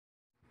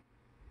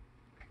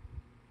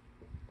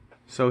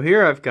So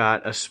here I've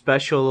got a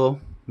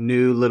special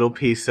new little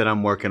piece that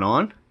I'm working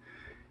on.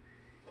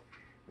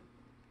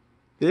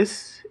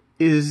 This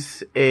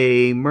is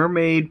a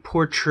mermaid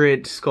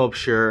portrait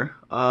sculpture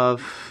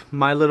of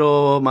my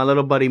little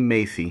buddy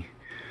Mayse.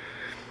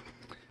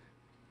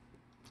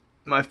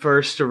 My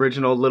first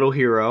original little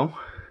hero.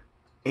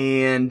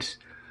 And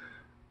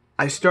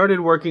I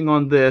started working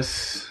on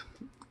this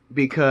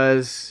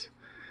because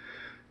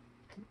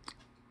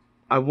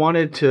I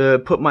wanted to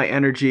put my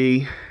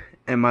energy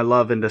and my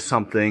love into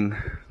something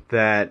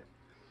that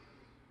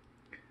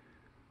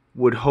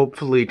would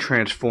hopefully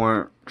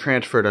transfer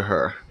to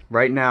her.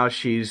 Right now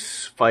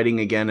she's fighting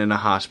again in a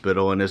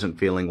hospital and isn't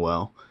feeling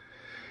well.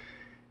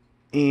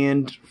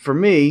 And for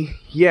me,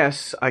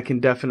 yes, I can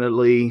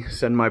definitely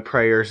send my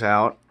prayers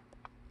out.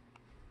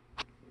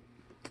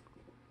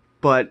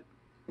 But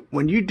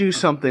when you do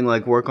something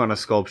like work on a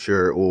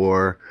sculpture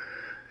or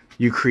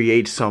you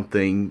create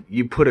something,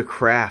 you put a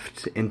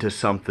craft into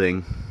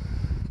something,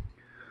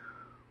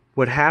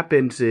 what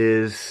happens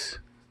is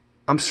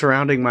I'm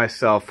surrounding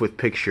myself with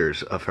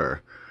pictures of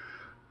her.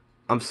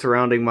 I'm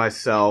surrounding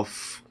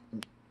myself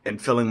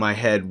and filling my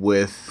head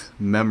with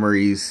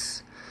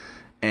memories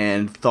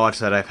and thoughts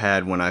that I've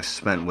had when I've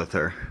spent with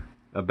her.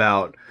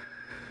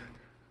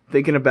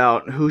 Thinking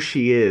about who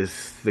she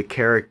is, the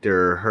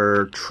character,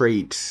 her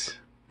traits,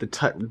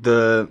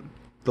 the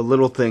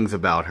little things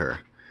about her,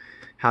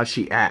 how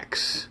she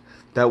acts.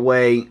 That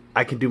way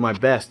I can do my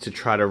best to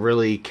try to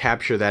really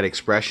capture that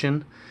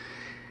expression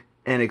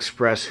and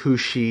express who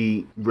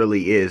she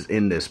really is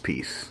in this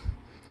piece.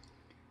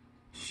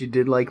 She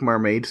did like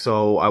mermaids,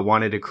 so I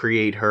wanted to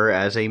create her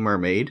as a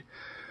mermaid.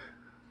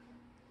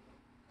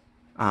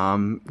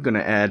 I'm going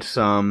to add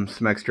some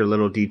extra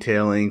little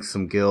detailing,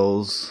 some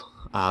gills,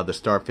 the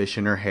starfish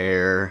in her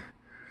hair.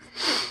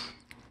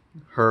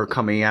 Her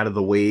coming out of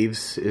the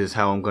waves is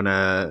how I'm going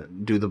to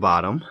do the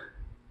bottom.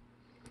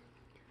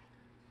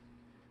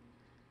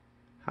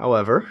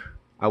 However,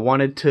 I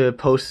wanted to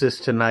post this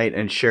tonight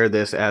and share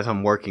this as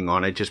I'm working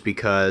on it, just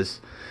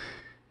because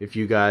if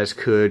you guys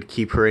could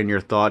keep her in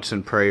your thoughts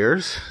and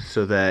prayers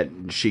so that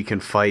she can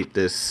fight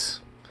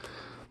this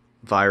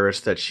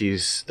virus that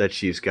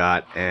she's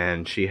got,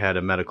 and she had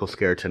a medical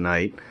scare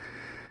tonight.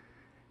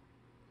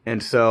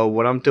 And so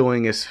what I'm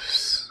doing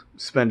is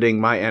spending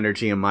my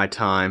energy and my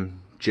time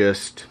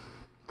just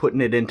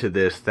putting it into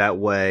this. That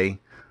way,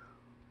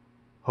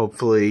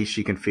 hopefully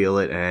she can feel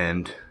it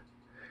and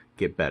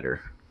get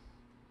better.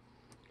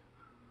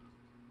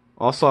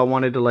 Also, I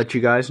wanted to let you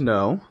guys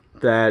know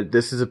that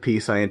this is a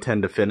piece I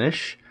intend to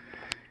finish,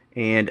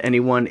 and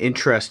anyone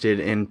interested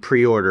in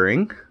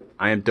pre-ordering,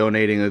 I am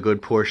donating a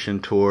good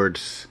portion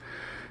towards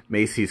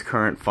Mayse's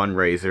current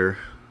fundraiser.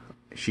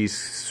 She's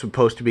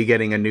supposed to be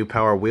getting a new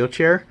power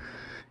wheelchair,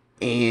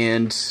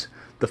 and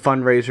the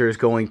fundraiser is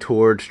going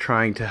towards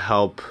trying to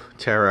help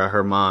Tara,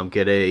 her mom,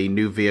 get a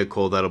new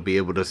vehicle that'll be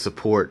able to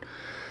support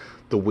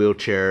the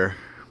wheelchair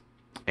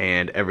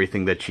and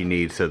everything that she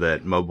needs so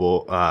that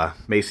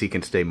Mayse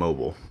can stay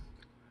mobile.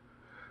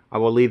 I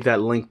will leave that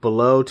link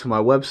below to my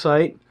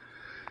website.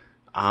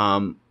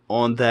 On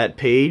that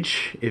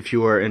page, if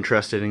you are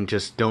interested in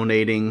just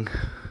donating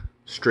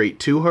straight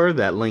to her,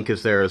 that link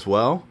is there as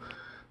well.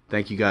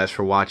 Thank you guys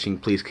for watching.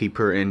 Please keep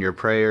her in your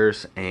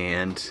prayers,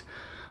 and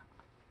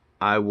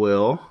I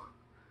will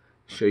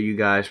show you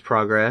guys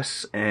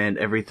progress and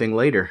everything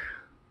later.